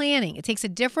lot of planning. It takes a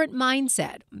different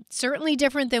mindset, certainly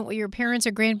different than what your parents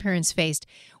or grandparents faced.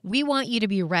 We want you to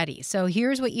be ready. So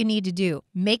here's what you need to do.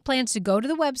 Make plans to go to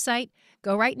the website.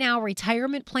 Go right now,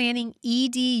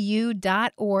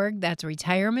 retirementplanningedu.org. That's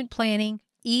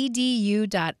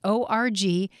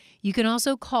retirementplanningedu.org. You can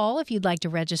also call if you'd like to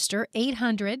register,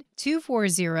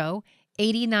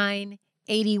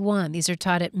 800-240-8981. These are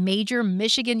taught at major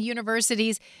Michigan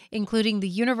universities, including the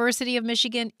University of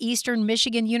Michigan, Eastern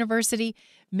Michigan University,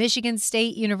 Michigan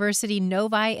State University,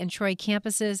 Novi and Troy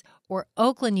campuses, or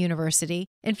Oakland University.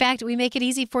 In fact, we make it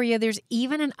easy for you. There's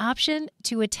even an option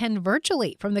to attend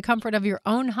virtually from the comfort of your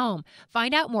own home.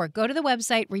 Find out more. Go to the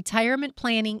website,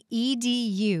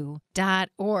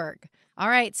 retirementplanningedu.org. All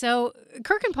right, so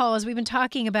Kirk and Paul, as we've been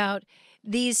talking about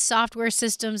these software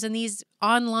systems and these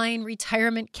online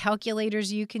retirement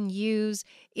calculators you can use,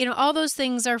 all those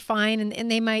things are fine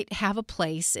and they might have a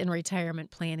place in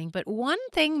retirement planning. But one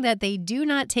thing that they do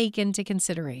not take into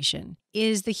consideration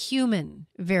is the human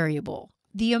variable,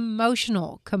 the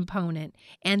emotional component,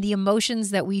 and the emotions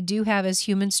that we do have as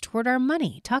humans toward our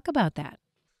money. Talk about that.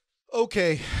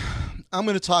 Okay, I'm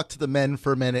going to talk to the men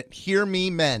for a minute. Hear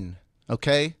me, men,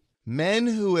 okay? Men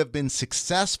who have been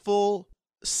successful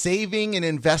saving and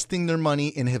investing their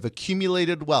money and have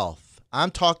accumulated wealth.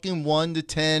 I'm talking $1 to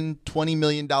 $10, $20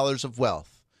 million of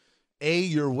wealth.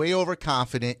 You're way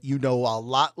overconfident. You know a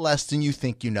lot less than you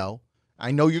think you know.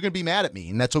 I know you're going to be mad at me,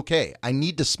 and that's okay. I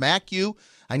need to smack you.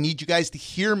 I need you guys to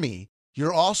hear me.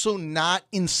 You're also not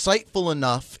insightful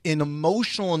enough and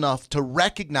emotional enough to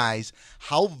recognize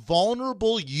how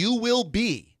vulnerable you will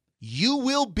be. You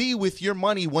will be with your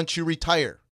money once you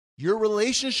retire. Your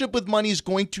relationship with money is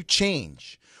going to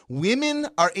change. Women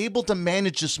are able to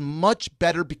manage this much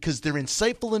better because they're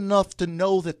insightful enough to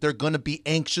know that they're going to be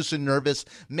anxious and nervous.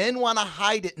 Men want to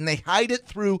hide it, and they hide it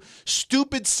through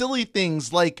stupid, silly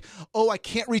things like, I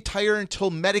can't retire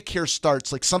until Medicare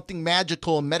starts, like something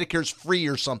magical and Medicare's free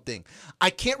or something.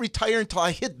 I can't retire until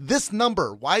I hit this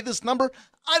number. Why this number?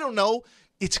 I don't know.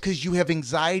 It's because you have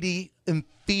anxiety and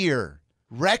fear.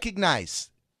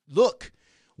 Recognize, look,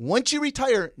 once you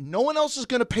retire, no one else is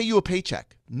going to pay you a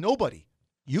paycheck. Nobody.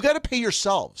 You got to pay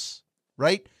yourselves,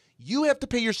 right? You have to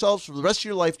pay yourselves for the rest of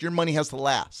your life. Your money has to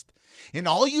last. And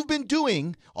all you've been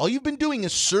doing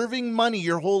is serving money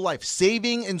your whole life,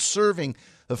 saving and serving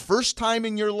the first time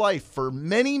in your life for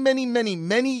many, many, many,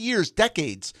 many years,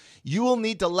 decades, you will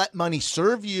need to let money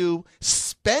serve you,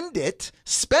 spend it,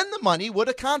 spend the money. What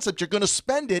a concept. You're going to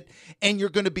spend it, and you're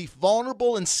going to be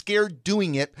vulnerable and scared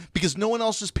doing it because no one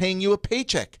else is paying you a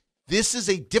paycheck. This is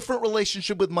a different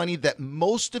relationship with money that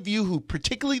most of you, who,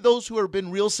 particularly those who have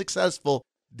been real successful,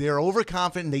 they're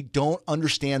overconfident. They don't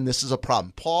understand this is a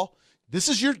problem. Paul, this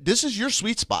is your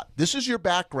sweet spot. This is your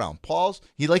background.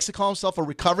 He likes to call himself a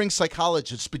recovering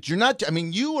psychologist, but you're not. I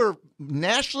mean, you are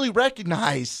nationally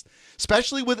recognized,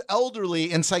 especially with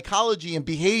elderly and psychology and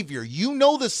behavior. You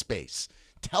know this space.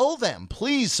 Tell them,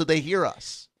 please, so they hear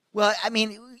us. Well, I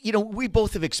mean, we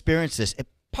both have experienced this.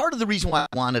 Part of the reason why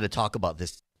I wanted to talk about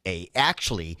this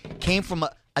actually came from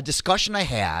a discussion I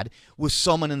had with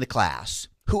someone in the class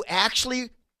who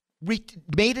actually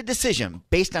made a decision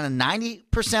based on a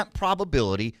 90%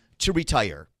 probability to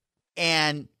retire.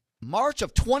 And March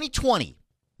of 2020,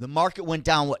 the market went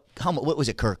down, what was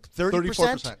it, Kirk?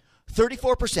 30%?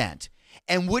 34%.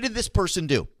 And what did this person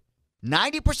do?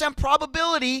 90%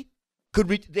 probability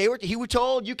he was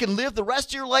told you can live the rest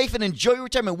of your life and enjoy your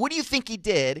retirement. What do you think he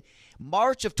did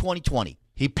March of 2020?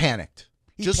 He panicked.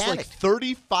 Like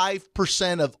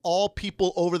 35% of all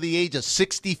people over the age of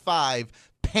 65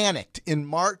 panicked in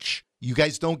March. You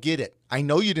guys don't get it. I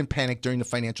know you didn't panic during the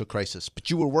financial crisis,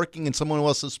 but you were working and someone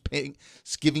else was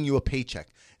giving you a paycheck.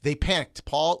 They panicked,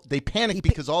 Paul. They panicked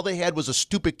because all they had was a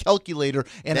stupid calculator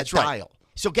and a dial. Right.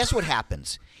 So guess what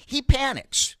happens? He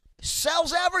panics,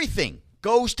 sells everything,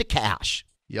 goes to cash.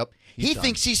 Yep. He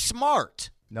thinks he's smart.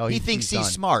 No, he thinks he's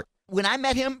smart. When I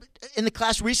met him in the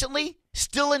class recently,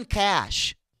 still in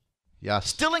cash. Yes.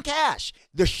 Still in cash.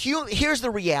 Here's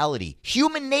the reality.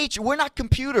 Human nature, we're not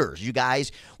computers, you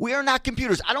guys. We are not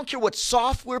computers. I don't care what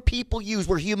software people use.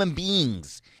 We're human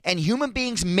beings. And human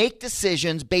beings make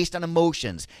decisions based on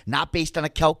emotions, not based on a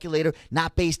calculator,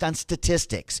 not based on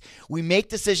statistics. We make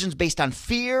decisions based on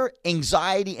fear,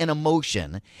 anxiety, and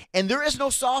emotion. And there is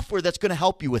no software that's going to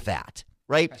help you with that.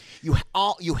 Right? You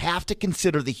have to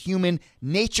consider the human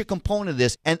nature component of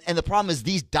this. And the problem is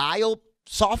these dial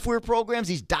software programs,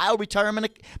 these dial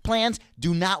retirement plans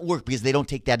do not work because they don't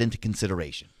take that into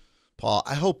consideration. Paul,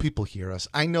 I hope people hear us.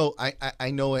 I know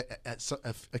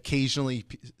occasionally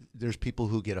there's people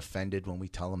who get offended when we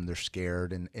tell them they're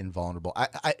scared and vulnerable.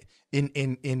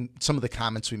 In some of the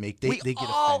comments we make, they get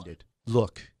offended.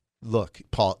 Look,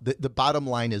 Paul, the bottom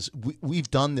line is we've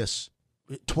done this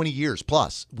 20 years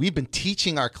plus. We've been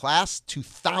teaching our class to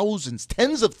thousands,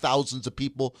 tens of thousands of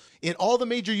people in all the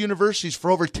major universities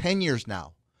for over 10 years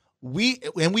now. We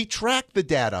track the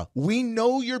data. We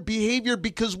know your behavior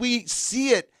because we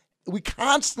see it. We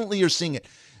constantly are seeing it.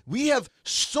 We have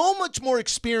so much more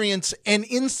experience and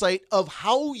insight of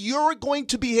how you're going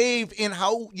to behave and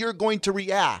how you're going to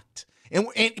react. And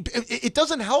it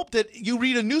doesn't help that you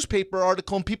read a newspaper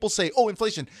article and people say, oh,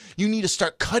 inflation, you need to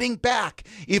start cutting back.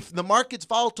 If the market's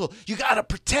volatile, you got to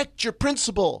protect your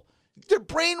principal. They're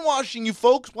brainwashing you,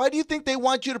 folks. Why do you think they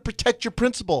want you to protect your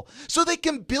principal? So they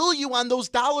can bill you on those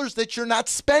dollars that you're not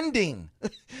spending.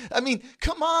 I mean,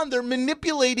 come on. They're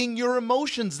manipulating your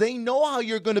emotions. They know how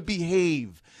you're going to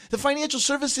behave. The financial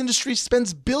service industry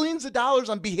spends billions of dollars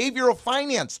on behavioral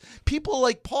finance. People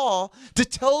like Paul to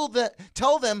tell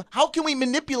them, how can we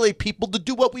manipulate people to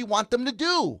do what we want them to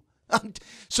do?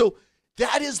 So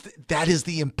that is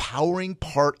the empowering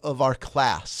part of our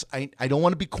class. I don't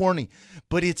want to be corny,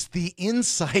 but it's the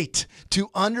insight to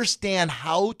understand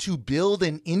how to build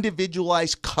an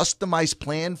individualized, customized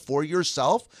plan for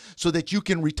yourself so that you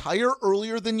can retire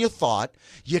earlier than you thought.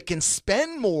 You can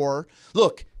spend more.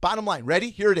 Look, bottom line, ready?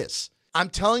 Here it is. I'm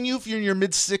telling you, if you're in your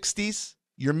mid-60s,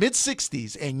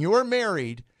 and you're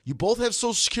married, you both have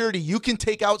Social Security, you can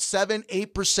take out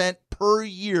 7-8% per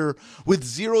year with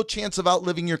zero chance of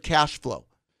outliving your cash flow.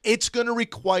 It's going to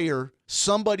require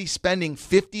somebody spending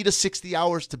 50 to 60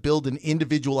 hours to build an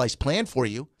individualized plan for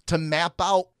you to map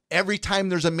out every time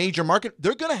there's a major market.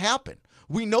 They're going to happen.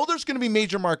 We know there's going to be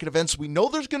major market events. We know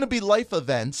there's going to be life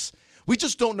events. We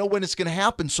just don't know when it's going to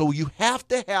happen. So you have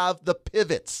to have the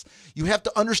pivots. You have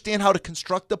to understand how to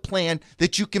construct a plan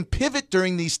that you can pivot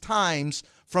during these times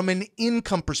from an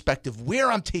income perspective, where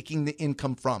I'm taking the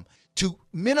income from, to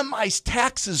minimize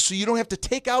taxes so you don't have to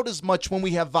take out as much when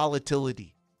we have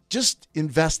volatility. Just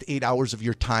invest 8 hours of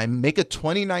your time, make a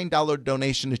 $29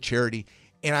 donation to charity,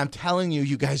 and I'm telling you,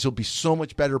 you guys will be so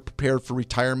much better prepared for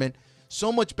retirement,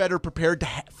 so much better prepared to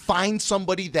find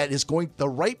somebody that is the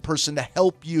right person to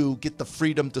help you get the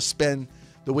freedom to spend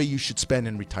the way you should spend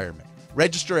in retirement.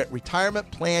 Register at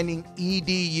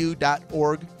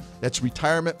retirementplanningedu.org. That's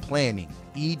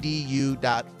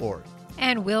retirementplanningedu.org.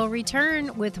 And we'll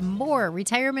return with more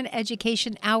Retirement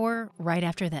Education Hour right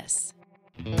after this.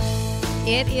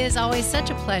 It is always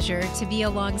such a pleasure to be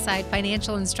alongside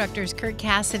financial instructors Kirk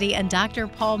Cassidy and Dr.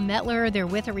 Paul Mettler. They're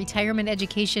with the Retirement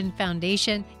Education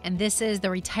Foundation, and this is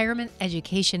the Retirement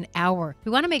Education Hour.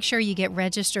 We want to make sure you get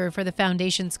registered for the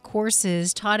Foundation's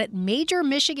courses taught at major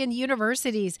Michigan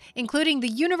universities, including the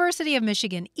University of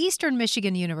Michigan, Eastern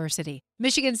Michigan University,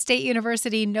 Michigan State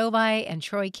University, Novi, and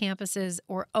Troy campuses,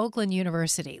 or Oakland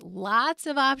University. Lots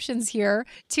of options here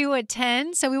to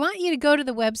attend. So we want you to go to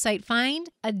the website, find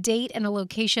a date and a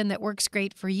location that works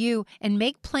great for you, and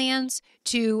make plans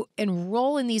to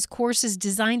enroll in these courses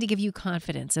designed to give you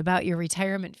confidence about your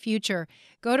retirement future.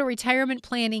 Go to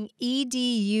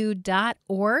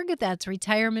retirementplanningedu.org. That's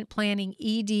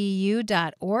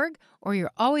retirementplanningedu.org. Or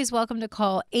you're always welcome to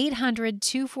call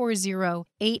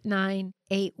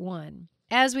 800-240-8981.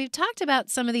 As we've talked about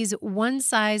some of these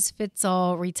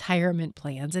one-size-fits-all retirement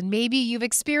plans, and maybe you've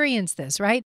experienced this,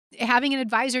 right? Having an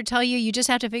advisor tell you you just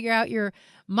have to figure out your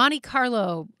Monte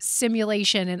Carlo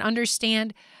simulation and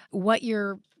understand what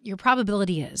your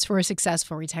probability is for a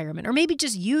successful retirement. Or maybe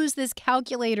just use this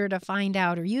calculator to find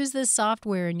out, or use this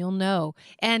software and you'll know.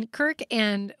 And Kirk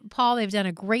and Paul, they've done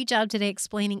a great job today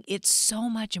explaining it's so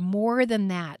much more than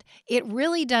that. It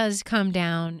really does come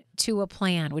down to a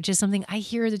plan, which is something I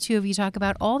hear the two of you talk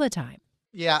about all the time.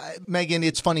 Yeah, Megan,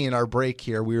 it's funny, in our break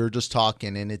here, we were just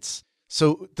talking, and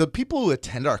so the people who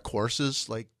attend our courses,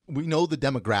 like, we know the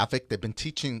demographic. They've been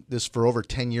teaching this for over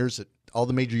 10 years at all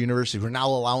the major universities. We're now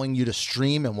allowing you to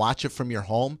stream and watch it from your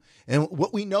home. And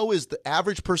what we know is the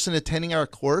average person attending our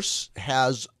course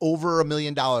has over $1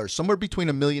 million, somewhere between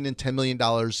 $1 million and $10 million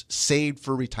saved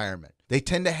for retirement. They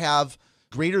tend to have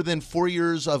greater than 4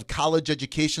 years of college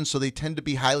education, so they tend to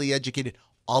be highly educated.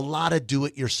 A lot of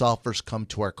do-it-yourselfers come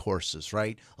to our courses,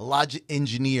 right? A lot of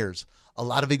engineers, a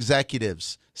lot of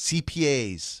executives,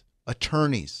 CPAs,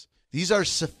 attorneys. These are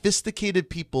sophisticated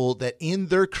people that in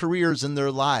their careers, in their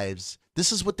lives,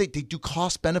 this is what they do: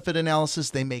 cost-benefit analysis.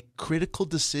 They make critical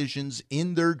decisions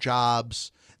in their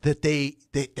jobs that they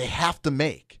have to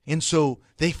make. And so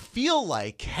they feel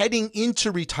like heading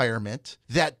into retirement,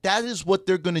 that is what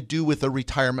they're going to do with a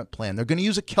retirement plan. They're going to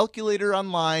use a calculator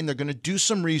online. They're going to do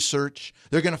some research.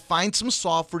 They're going to find some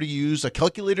software to use, a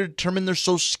calculator to determine their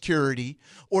Social Security,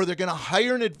 or they're going to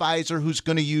hire an advisor who's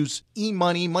going to use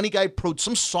eMoney, Money Guide Pro,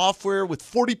 some software with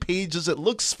 40 pages. It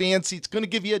looks fancy. It's going to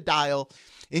give you a dial.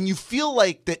 And you feel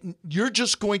like that you're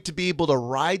just going to be able to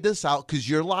ride this out because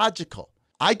you're logical.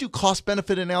 I do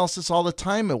cost-benefit analysis all the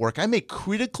time at work. I make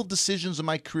critical decisions in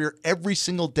my career every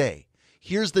single day.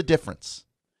 Here's the difference.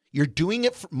 You're doing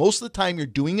it most of the time, you're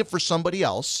doing it for somebody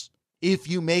else. If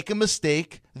you make a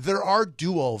mistake, there are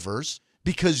do-overs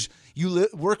because you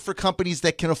work for companies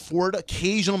that can afford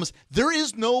occasional mistakes. There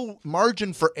is no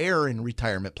margin for error in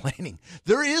retirement planning.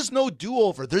 There is no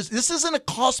do-over. This isn't a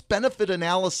cost-benefit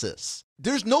analysis.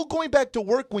 There's no going back to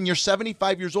work when you're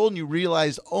 75 years old and you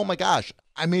realize, oh my gosh,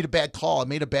 I made a bad call. I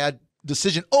made a bad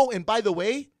decision. Oh, and by the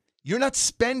way, you're not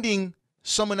spending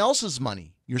someone else's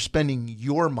money. You're spending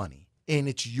your money. And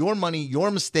it's your money,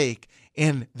 your mistake.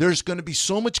 And there's going to be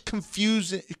so much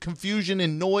confusion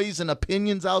and noise and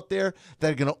opinions out there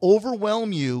that are going to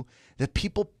overwhelm you that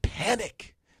people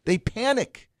panic. They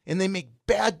panic and they make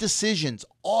bad decisions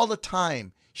all the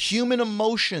time. Human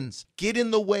emotions get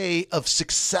in the way of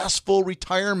successful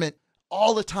retirement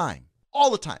all the time.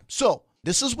 So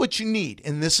this is what you need,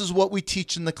 and this is what we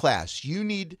teach in the class. You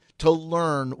need to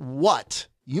learn what.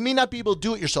 You may not be able to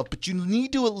do it yourself, but you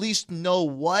need to at least know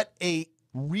what a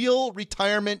real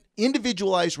retirement,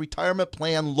 individualized retirement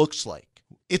plan looks like.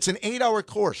 It's an 8-hour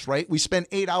course, right? We spend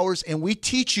 8 hours, and we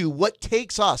teach you what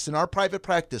takes us in our private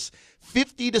practice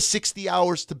 50 to 60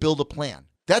 hours to build a plan.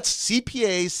 That's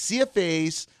CPAs,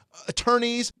 CFAs,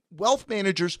 attorneys, wealth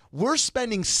managers. We're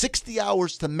spending 60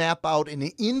 hours to map out an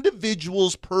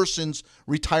individual's person's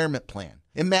retirement plan.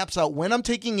 It maps out when I'm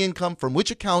taking income, from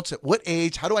which accounts, at what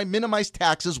age, how do I minimize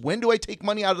taxes, when do I take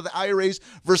money out of the IRAs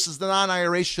versus the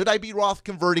non-IRAs, should I be Roth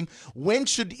converting, when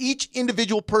should each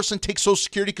individual person take Social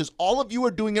Security, because all of you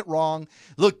are doing it wrong.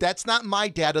 Look, that's not my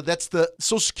data, that's the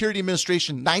Social Security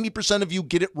Administration. 90% of you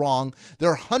get it wrong.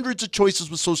 There are hundreds of choices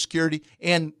with Social Security,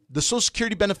 and the Social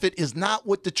Security benefit is not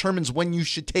what determines when you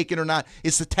should take it or not.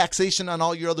 It's the taxation on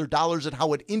all your other dollars and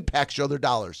how it impacts your other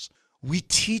dollars. We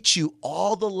teach you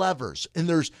all the levers, and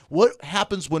there's what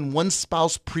happens when one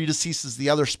spouse predeceases the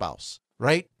other spouse,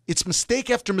 right? It's mistake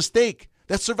after mistake.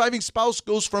 That surviving spouse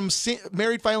goes from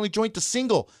married filing joint to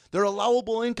single. Their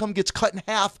allowable income gets cut in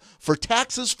half for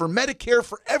taxes, for Medicare,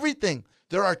 for everything.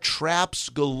 There are traps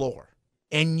galore,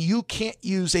 and you can't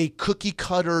use a cookie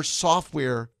cutter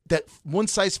software that one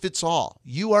size fits all.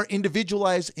 You are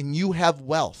individualized and you have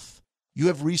wealth. You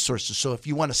have resources. So if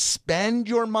you want to spend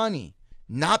your money,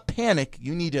 not panic,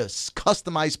 you need a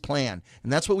customized plan.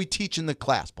 And that's what we teach in the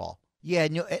class, Paul. Yeah,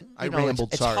 I rambled,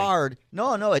 it's sorry. hard.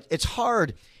 It's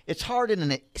hard. It's hard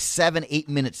in a 7-8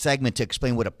 minute segment to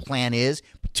explain what a plan is.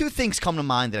 But two things come to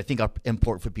mind that I think are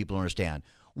important for people to understand.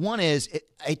 One is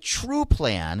a true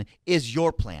plan is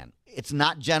your plan. It's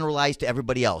not generalized to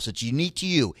everybody else. It's unique to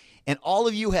you. And all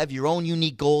of you have your own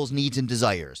unique goals, needs, and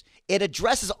desires. It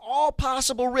addresses all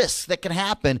possible risks that can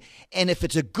happen. And if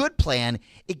it's a good plan,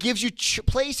 it gives you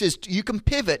places you can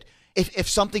pivot. If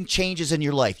something changes in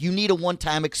your life, you need a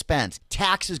one-time expense,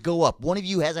 taxes go up, one of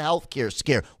you has a health care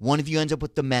scare, one of you ends up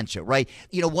with dementia, right?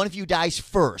 One of you dies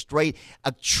first, right?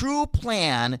 A true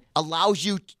plan allows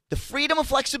you the freedom and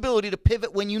flexibility to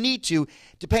pivot when you need to,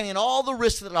 depending on all the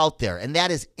risks that are out there. And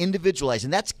that is individualized.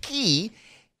 And that's key.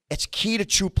 It's key to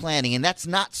true planning. And that's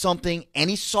not something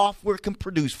any software can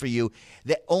produce for you.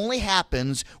 That only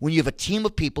happens when you have a team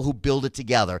of people who build it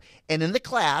together. And in the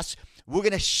class, we're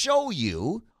going to show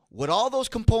you what all those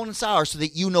components are so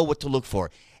that you know what to look for.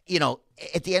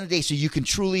 At the end of the day, so you can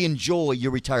truly enjoy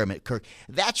your retirement, Kirk.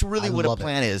 That's really what a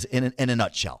plan is in a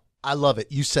nutshell. I love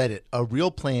it. You said it. A real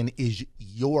plan is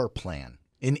your plan,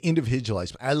 an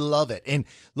individualized. I love it. And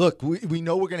look, we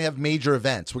know we're going to have major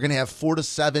events. We're going to have 4 to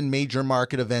 7 major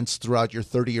market events throughout your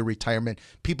 30-year retirement.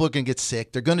 People are going to get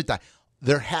sick. They're going to die.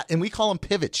 And we call them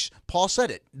pivots. Paul said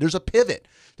it. There's a pivot.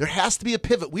 There has to be a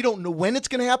pivot. We don't know when it's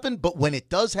going to happen, but when it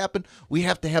does happen, we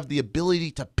have to have the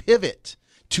ability to pivot,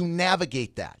 to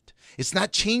navigate that. It's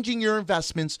not changing your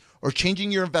investments or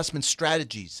changing your investment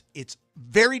strategies. It's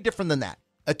very different than that.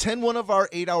 Attend one of our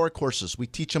 8-hour courses. We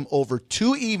teach them over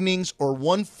 2 evenings or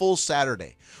 1 full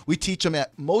Saturday. We teach them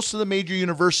at most of the major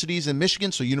universities in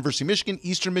Michigan, so University of Michigan,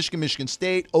 Eastern Michigan, Michigan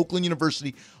State, Oakland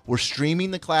University. We're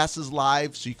streaming the classes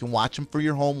live so you can watch them for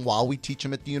your home while we teach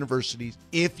them at the universities.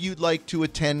 If you'd like to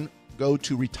attend, go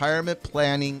to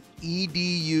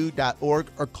retirementplanningedu.org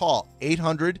or call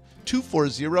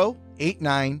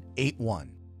 800-240-8981.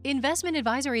 Investment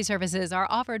advisory services are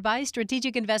offered by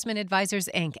Strategic Investment Advisors,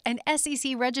 Inc., an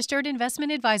SEC-registered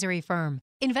investment advisory firm.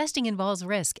 Investing involves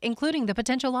risk, including the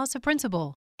potential loss of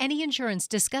principal. Any insurance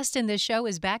discussed in this show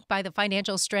is backed by the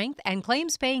financial strength and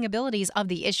claims-paying abilities of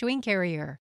the issuing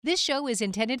carrier. This show is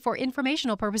intended for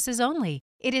informational purposes only.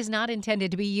 It is not intended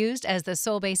to be used as the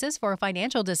sole basis for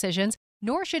financial decisions,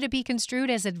 nor should it be construed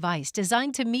as advice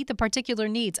designed to meet the particular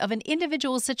needs of an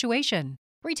individual's situation.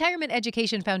 Retirement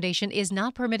Education Foundation is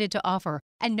not permitted to offer,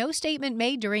 and no statement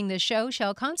made during this show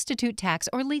shall constitute tax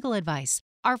or legal advice.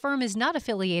 Our firm is not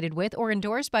affiliated with or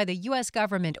endorsed by the U.S.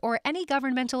 government or any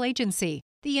governmental agency.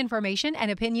 The information and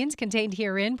opinions contained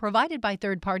herein provided by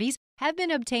third parties have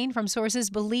been obtained from sources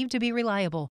believed to be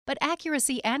reliable, but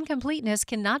accuracy and completeness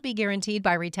cannot be guaranteed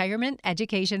by Retirement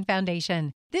Education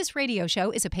Foundation. This radio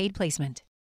show is a paid placement.